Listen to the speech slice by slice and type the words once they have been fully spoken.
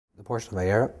portion of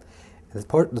Vayera.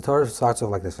 The Torah starts off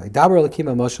like this: "Daber Elokim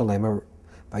Moshe Lemer,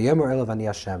 Vayomer Elav Ani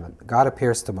Hashem." God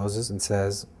appears to Moses and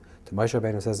says, to Moshe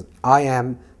Rabbeinu says, "I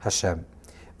am Hashem."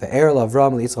 Ve'er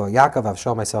Avram Yitzchak Yaakov. I've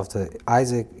shown myself to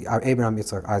Isaac, Abraham,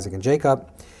 Yitzchak, Isaac, and Jacob.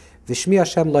 V'shmi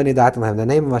Hashem lo nidat lehem. The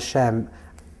name of Hashem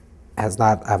I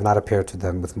have not appeared to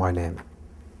them with my name.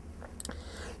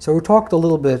 So we talked a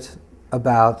little bit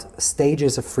about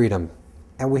stages of freedom,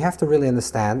 and we have to really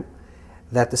understand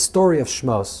that the story of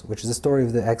Shmos, which is the story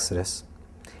of the Exodus,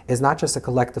 is not just a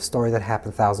collective story that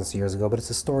happened thousands of years ago, but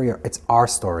it's our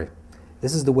story.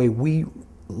 This is the way we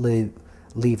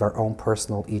leave our own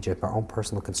personal Egypt, our own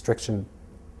personal constriction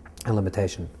and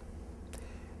limitation.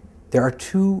 There are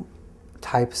two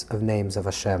types of names of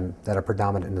Hashem that are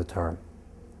predominant in the Torah.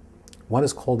 One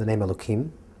is called the name Elokim,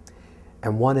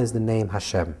 and one is the name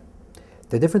Hashem.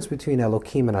 The difference between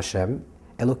Elokim and Hashem,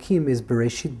 Elokim is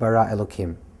Bereshit bara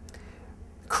Elokim.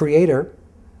 Creator,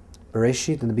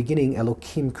 Bereshit, in the beginning,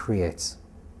 Elokim creates.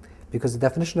 Because the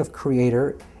definition of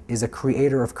creator is a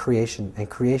creator of creation, and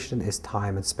creation is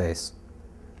time and space,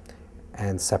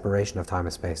 and separation of time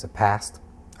and space, a past,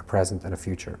 a present, and a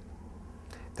future.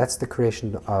 That's the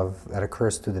creation that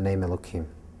occurs through the name Elokim.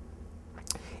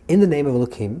 In the name of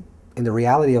Elokim, in the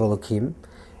reality of Elokim,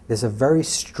 there's a very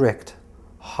strict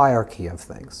hierarchy of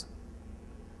things.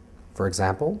 For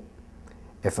example,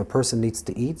 if a person needs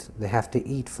to eat, they have to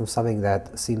eat from something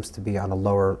that seems to be on a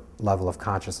lower level of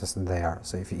consciousness than they are.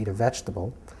 So if you eat a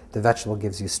vegetable, the vegetable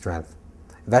gives you strength.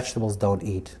 Vegetables don't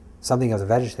eat. Something of the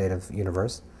vegetative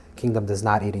universe, kingdom does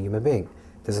not eat a human being.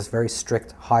 There's this very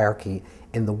strict hierarchy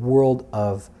in the world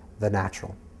of the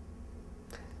natural.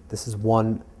 This is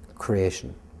one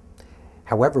creation.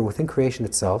 However, within creation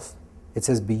itself, it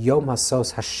says, B'yom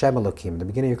hasos Hashem Elokim. The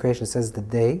beginning of creation says the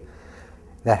day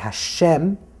that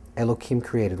Hashem Elokim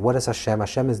created. What is Hashem?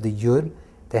 Hashem is the Yud,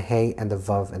 the Hey, and the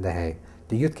Vav, and the Hey.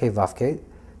 The Yud Ke Vav Ke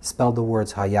spell the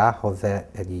words Haya, Hoveh,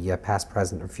 and Yeh, past,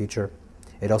 present, or future.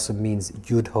 It also means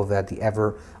Yud Hoveh, the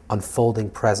ever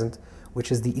unfolding present,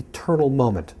 which is the eternal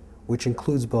moment, which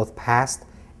includes both past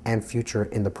and future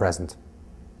in the present.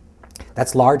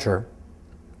 That's larger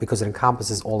because it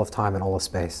encompasses all of time and all of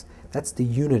space. That's the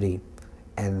unity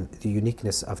and the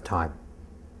uniqueness of time.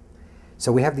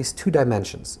 So we have these two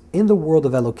dimensions. In the world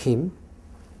of Elokim,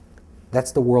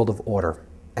 that's the world of order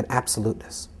and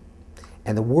absoluteness.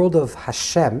 And the world of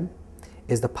Hashem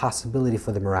is the possibility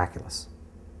for the miraculous.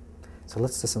 So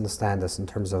let's just understand this in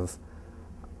terms of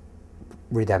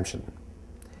redemption.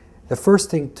 The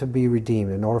first thing to be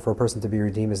redeemed, in order for a person to be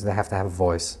redeemed, is they have to have a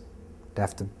voice. They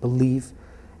have to believe,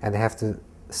 and they have to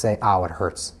say, "Ow, it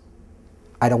hurts.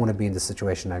 I don't want to be in this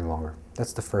situation any longer."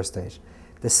 That's the first stage.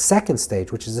 The second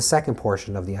stage, which is the second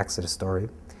portion of the Exodus story,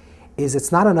 is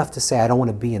it's not enough to say, "I don't want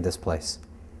to be in this place."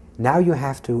 Now you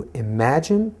have to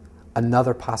imagine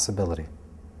another possibility.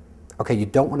 Okay, you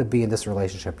don't want to be in this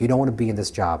relationship. You don't want to be in this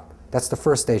job. That's the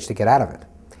first stage to get out of it.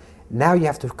 Now you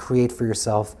have to create for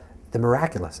yourself the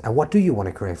miraculous. And what do you want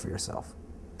to create for yourself?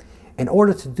 In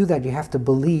order to do that, you have to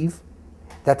believe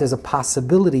that there's a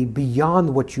possibility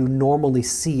beyond what you normally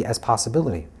see as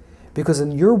possibility. Because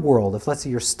in your world, if let's say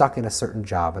you're stuck in a certain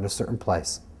job, in a certain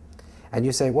place, and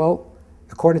you say, well,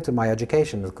 according to my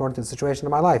education, according to the situation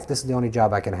of my life, this is the only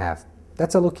job I can have.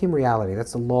 That's Elokim reality.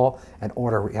 That's the law and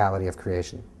order reality of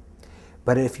creation.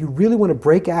 But if you really want to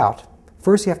break out,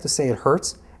 first you have to say it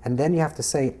hurts, and then you have to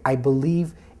say, I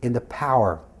believe in the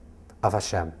power of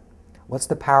Hashem. What's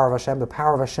the power of Hashem? The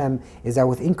power of Hashem is that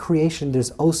within creation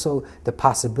there's also the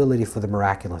possibility for the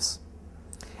miraculous.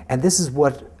 And this is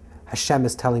what Hashem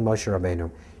is telling Moshe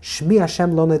Rabbeinu. Shmi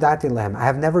Hashem lo nedati lehem. I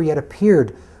have never yet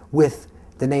appeared with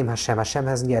the name Hashem. Hashem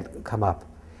hasn't yet come up.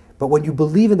 But when you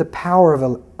believe in the power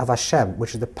of Hashem,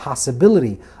 which is the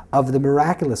possibility of the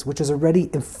miraculous, which is already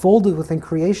enfolded within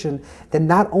creation, then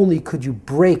not only could you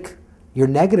break your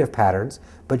negative patterns,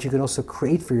 but you can also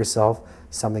create for yourself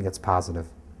something that's positive.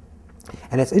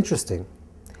 And it's interesting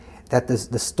that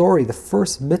the story, the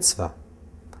first mitzvah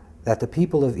that the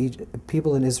people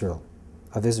in Israel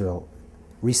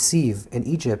receive in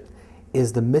Egypt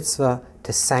is the mitzvah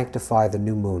to sanctify the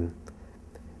new moon.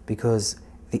 Because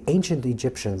the ancient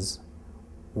Egyptians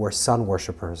were sun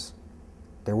worshippers.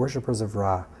 They're worshippers of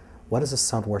Ra. What is a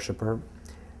sun worshipper?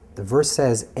 The verse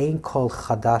says, Ein kol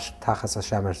chadash tachas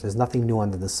hashemesh. There's nothing new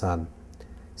under the sun.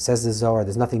 Says the Zohar,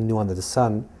 there's nothing new under the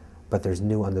sun, but there's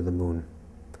new under the moon.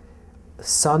 The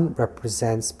sun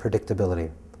represents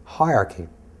predictability, hierarchy.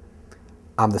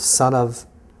 I'm the son of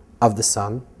the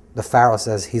sun. The Pharaoh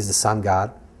says he's the sun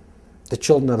god. The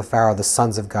children of the Pharaoh are the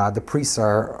sons of God. The priests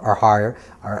are higher,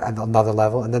 are at another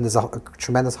level. And then there's a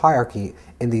tremendous hierarchy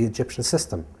in the Egyptian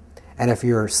system. And if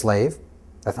you're a slave,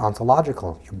 That's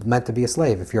ontological. You're meant to be a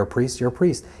slave. If you're a priest, you're a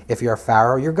priest. If you're a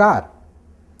pharaoh, you're God.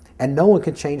 And no one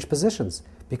can change positions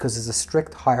because there's a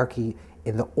strict hierarchy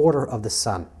in the order of the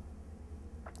sun.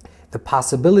 The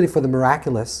possibility for the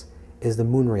miraculous is the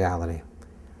moon reality,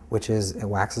 which is it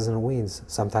waxes and it wanes.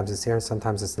 Sometimes it's here,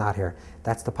 sometimes it's not here.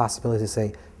 That's the possibility to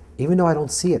say, even though I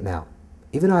don't see it now,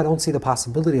 even though I don't see the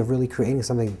possibility of really creating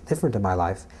something different in my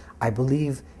life, I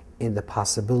believe in the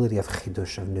possibility of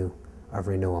chidush, of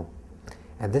renewal.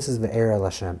 And this is the Eir El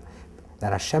Hashem,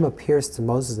 that Hashem appears to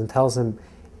Moses and tells him,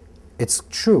 it's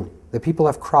true, the people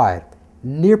have cried.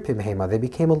 Near Pimhema, they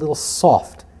became a little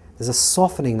soft. There's a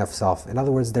softening of self. In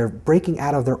other words, they're breaking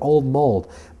out of their old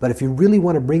mold. But if you really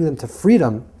want to bring them to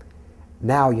freedom,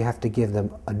 now you have to give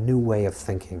them a new way of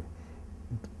thinking.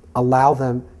 Allow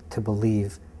them to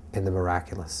believe in the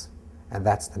miraculous. And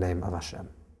that's the name of Hashem.